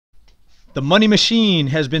The money machine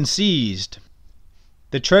has been seized.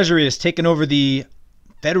 The Treasury has taken over the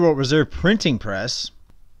Federal Reserve printing press.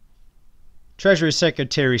 Treasury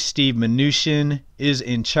Secretary Steve Mnuchin is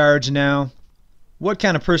in charge now. What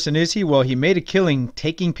kind of person is he? Well, he made a killing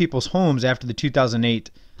taking people's homes after the 2008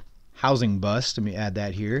 housing bust. Let me add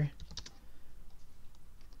that here.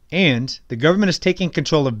 And the government is taking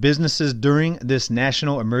control of businesses during this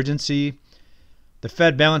national emergency. The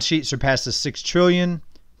Fed balance sheet surpasses $6 trillion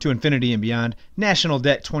to infinity and beyond. National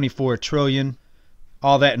debt $24 trillion.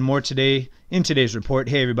 All that and more today in today's report.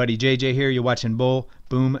 Hey everybody, JJ here. You're watching Bull,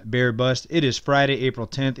 Boom, Bear, Bust. It is Friday, April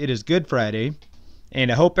 10th. It is Good Friday.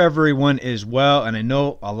 And I hope everyone is well. And I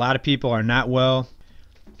know a lot of people are not well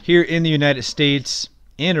here in the United States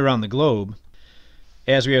and around the globe,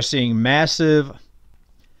 as we are seeing massive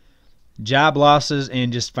job losses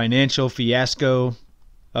and just financial fiasco,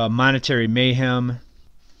 monetary mayhem,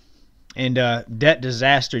 and debt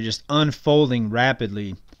disaster just unfolding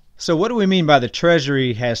rapidly. So what do we mean by the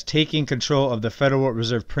Treasury has taken control of the Federal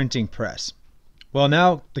Reserve printing press? Well,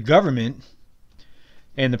 now the government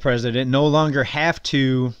and the president no longer have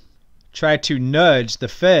to try to nudge the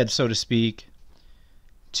Fed, so to speak,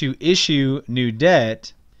 to issue new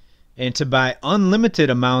debt and to buy unlimited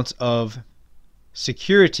amounts of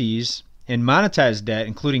securities and monetize debt,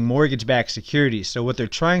 including mortgage-backed securities. So what they're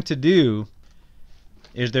trying to do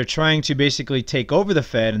is they're trying to basically take over the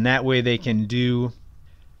Fed, and that way they can do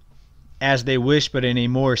as they wish, but in a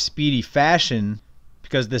more speedy fashion,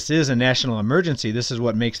 because this is a national emergency. This is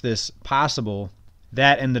what makes this possible.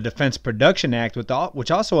 That and the Defense Production Act,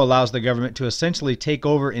 which also allows the government to essentially take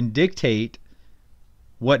over and dictate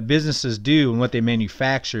what businesses do and what they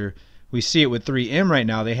manufacture. We see it with 3M right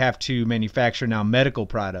now. They have to manufacture now medical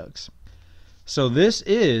products. So this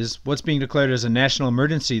is what's being declared as a national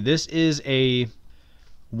emergency. This is a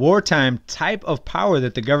wartime type of power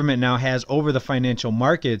that the government now has over the financial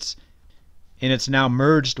markets, and it's now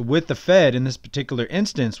merged with the Fed in this particular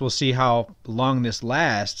instance. We'll see how long this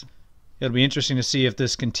lasts. It'll be interesting to see if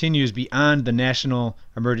this continues beyond the national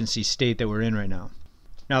emergency state that we're in right now.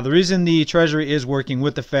 Now, the reason the Treasury is working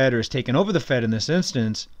with the Fed, or is taking over the Fed in this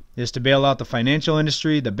instance, is to bail out the financial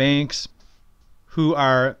industry, the banks, who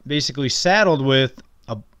are basically saddled with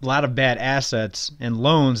a lot of bad assets and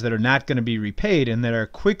loans that are not going to be repaid and that are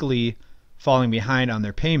quickly falling behind on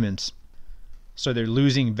their payments. So they're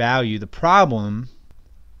losing value. The problem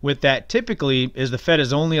with that typically is the Fed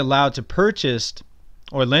is only allowed to purchase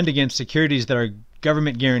or lend against securities that are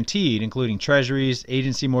government guaranteed, including treasuries,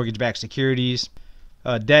 agency mortgage-backed securities,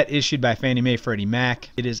 debt issued by Fannie Mae, Freddie Mac.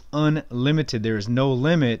 It is unlimited. There is no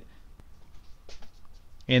limit.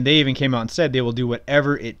 And they even came out and said they will do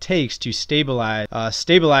whatever it takes to stabilize,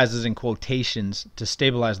 stabilizes in quotations, to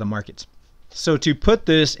stabilize the markets. So to put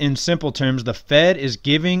this in simple terms, the Fed is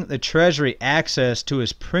giving the Treasury access to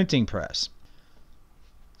its printing press.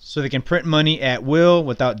 So they can print money at will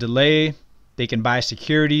without delay. They can buy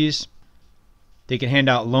securities. They can hand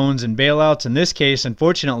out loans and bailouts. In this case,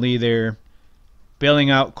 unfortunately, they're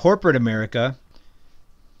bailing out corporate America,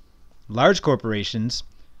 large corporations,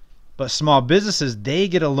 but small businesses, they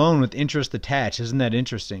get a loan with interest attached. Isn't that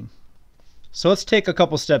interesting? So let's take a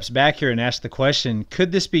couple steps back here and ask the question,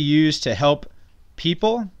 could this be used to help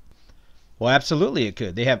people? Well, absolutely it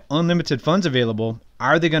could. They have unlimited funds available.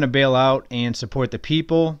 Are they going to bail out and support the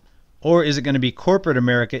people? Or is it going to be corporate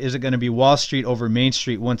America? Is it going to be Wall Street over Main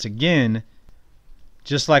Street once again,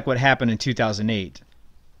 just like what happened in 2008,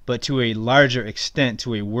 but to a larger extent,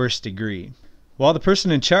 to a worse degree? Well, the person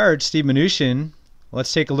in charge, Steve Mnuchin,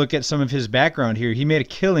 let's take a look at some of his background here. He made a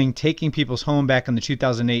killing taking people's home back in the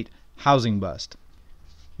 2008 housing bust.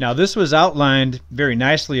 Now, this was outlined very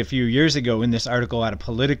nicely a few years ago in this article out of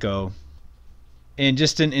Politico. And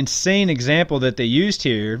just an insane example that they used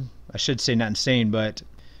here, I should say not insane, but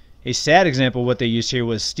a sad example of what they used here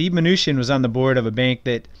was Steve Mnuchin was on the board of a bank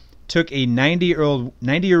that took a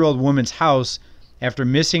 90-year-old woman's house after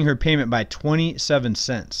missing her payment by 27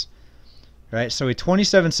 cents. Right? So a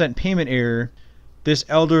 27-cent payment error, this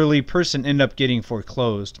elderly person ended up getting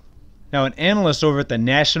foreclosed. Now, an analyst over at the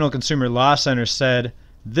National Consumer Law Center said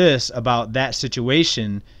this about that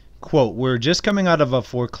situation, quote, "We're just coming out of a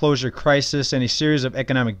foreclosure crisis and a series of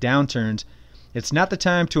economic downturns. It's not the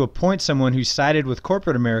time to appoint someone who sided with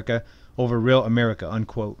corporate America over real America,"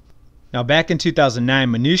 unquote. Now, back in 2009,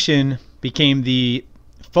 Mnuchin became the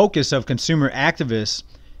focus of consumer activists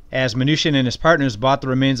as Mnuchin and his partners bought the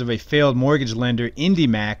remains of a failed mortgage lender,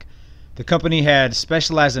 IndyMac. The company had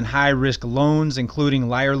specialized in high-risk loans, including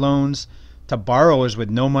liar loans, to borrowers with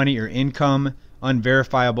no money or income,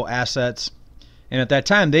 unverifiable assets. And at that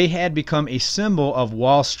time, they had become a symbol of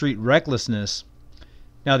Wall Street recklessness.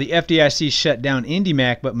 Now, the FDIC shut down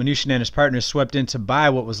IndyMac, but Mnuchin and his partners swept in to buy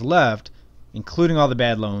what was left, including all the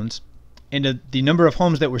bad loans. And the number of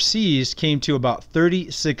homes that were seized came to about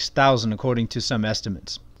 36,000, according to some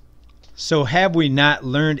estimates. So have we not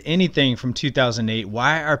learned anything from 2008?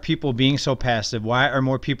 Why are people being so passive? Why are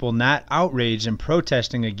more people not outraged and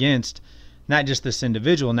protesting against not just this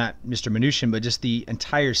individual, not Mr. Mnuchin, but just the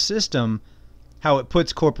entire system, how it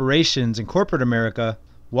puts corporations and corporate America,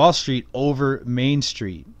 Wall Street, over Main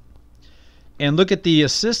Street? And look at the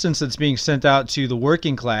assistance that's being sent out to the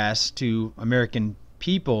working class, to American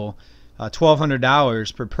people,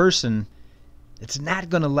 $1,200 per person. It's not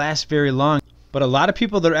going to last very long. But a lot of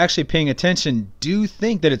people that are actually paying attention do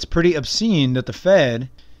think that it's pretty obscene that the Fed,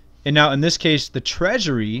 and now in this case the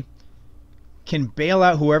Treasury, can bail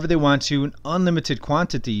out whoever they want to in unlimited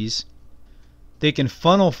quantities. They can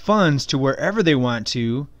funnel funds to wherever they want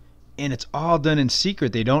to, and it's all done in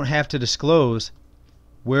secret. They don't have to disclose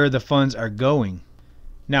where the funds are going.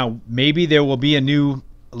 Now, maybe there will be a new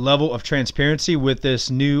level of transparency with this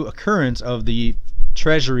new occurrence of the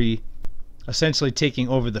Treasury essentially taking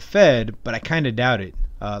over the Fed, but I kind of doubt it.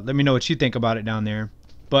 Let me know what you think about it down there.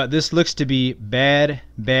 But this looks to be bad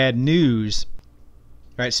news.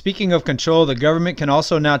 All right, speaking of control, the government can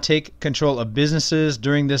also now take control of businesses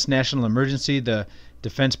during this national emergency, the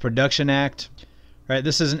Defense Production Act. All right,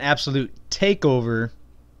 this is an absolute takeover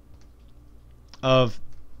of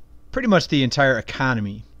pretty much the entire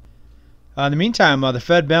economy. In the meantime, the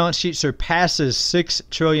Fed balance sheet surpasses $6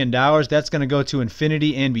 trillion. That's going to go to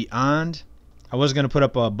infinity and beyond. I was going to put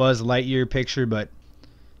up a Buzz Lightyear picture, but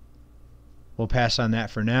we'll pass on that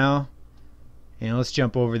for now. And let's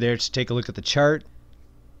jump over there to take a look at the chart.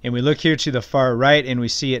 And we look here to the far right, and we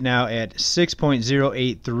see it now at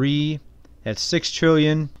 6.083. That's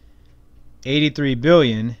 6,083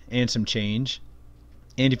 billion and some change.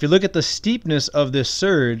 And if you look at the steepness of this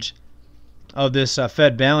surge, of this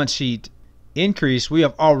Fed balance sheet increase, we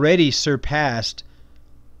have already surpassed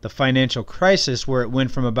the financial crisis, where it went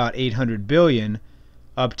from about 800 billion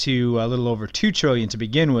up to a little over 2 trillion to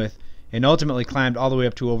begin with, and ultimately climbed all the way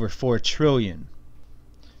up to over 4 trillion.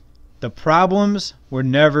 The problems were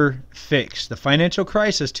never fixed. The financial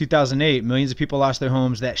crisis, 2008, millions of people lost their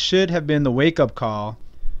homes. That should have been the wake-up call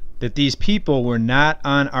that these people were not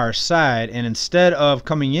on our side, and instead of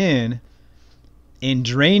coming in and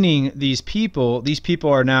draining these people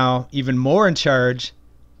are now even more in charge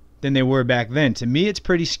than they were back then. To me, it's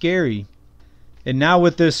pretty scary. And now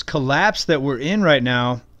with this collapse that we're in right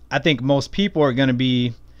now, I think most people are going to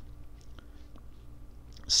be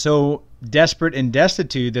so desperate and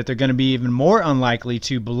destitute that they're going to be even more unlikely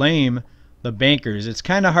to blame the bankers. It's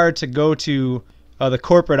kind of hard to go to the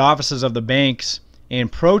corporate offices of the banks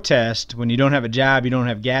and protest when you don't have a job, you don't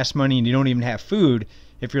have gas money, and you don't even have food,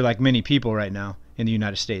 if you're like many people right now in the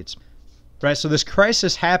United States. Right, so this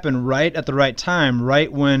crisis happened right at the right time,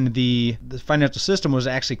 right when the financial system was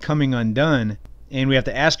actually coming undone. And we have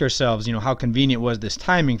to ask ourselves, how convenient was this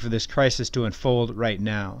timing for this crisis to unfold right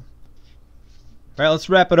now? All right, let's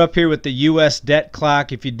wrap it up here with the U.S. debt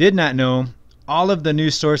clock. If you did not know, all of the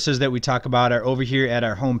news sources that we talk about are over here at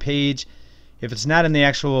our homepage. If it's not in the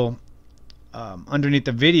actual underneath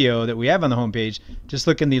the video that we have on the homepage, just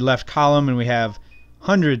look in the left column, and we have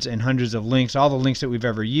hundreds and hundreds of links, all the links that we've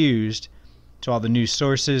ever used to all the news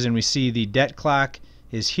sources, and we see the debt clock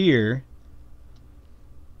is here,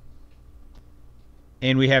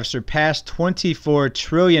 and we have surpassed $24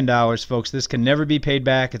 trillion, folks. This can never be paid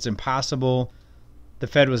back. It's impossible. The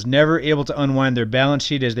Fed was never able to unwind their balance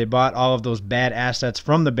sheet as they bought all of those bad assets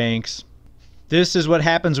from the banks. This is what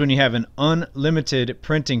happens when you have an unlimited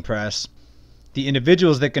printing press. The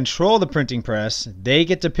individuals that control the printing press, they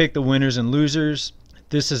get to pick the winners and losers.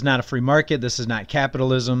 This is not a free market. This is not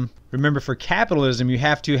capitalism. Remember, for capitalism, you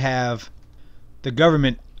have to have the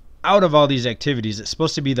government out of all these activities. It's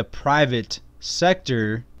supposed to be the private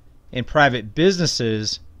sector and private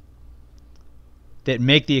businesses that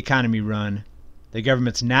make the economy run. The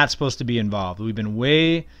government's not supposed to be involved. We've been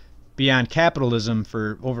way beyond capitalism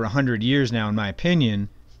for over 100 years now, in my opinion.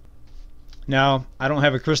 Now, I don't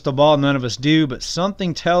have a crystal ball. None of us do. But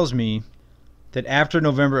something tells me that after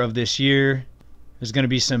November of this year, there's going to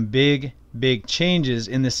be some big changes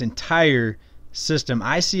in this entire system.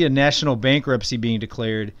 I see a national bankruptcy being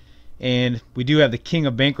declared, and we do have the king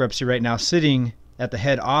of bankruptcy right now sitting at the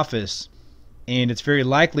head office, and it's very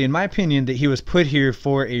likely, in my opinion, that he was put here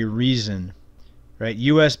for a reason. Right?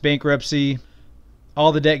 U.S. bankruptcy,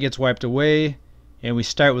 all the debt gets wiped away, and we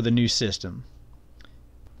start with a new system.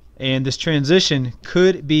 And this transition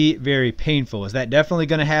could be very painful. Is that definitely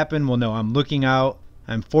going to happen? Well, no, I'm looking out.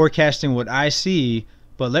 I'm forecasting what I see,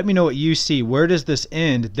 But let me know what you see. Where does this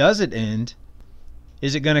end? Does it end?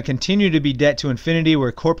 Is it going to continue to be debt to infinity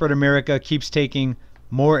where corporate America keeps taking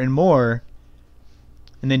more and more?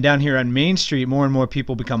 And then down here on Main Street, more and more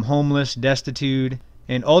people become homeless, destitute,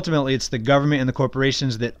 and ultimately it's the government and the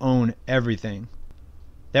corporations that own everything.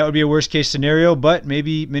 That would be a worst case scenario, but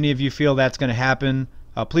maybe many of you feel that's going to happen.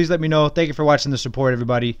 Please let me know. Thank you for watching the support,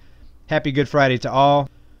 everybody. Happy Good Friday to all.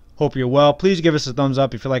 Hope you're well. Please give us a thumbs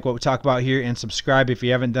up if you like what we talk about here, and subscribe if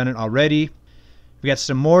you haven't done it already. We got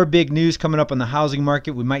some more big news coming up on the housing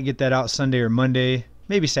market. We might get that out Sunday or Monday,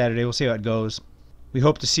 maybe Saturday. We'll see how it goes. We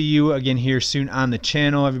hope to see you again here soon on the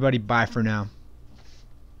channel. Everybody, bye for now.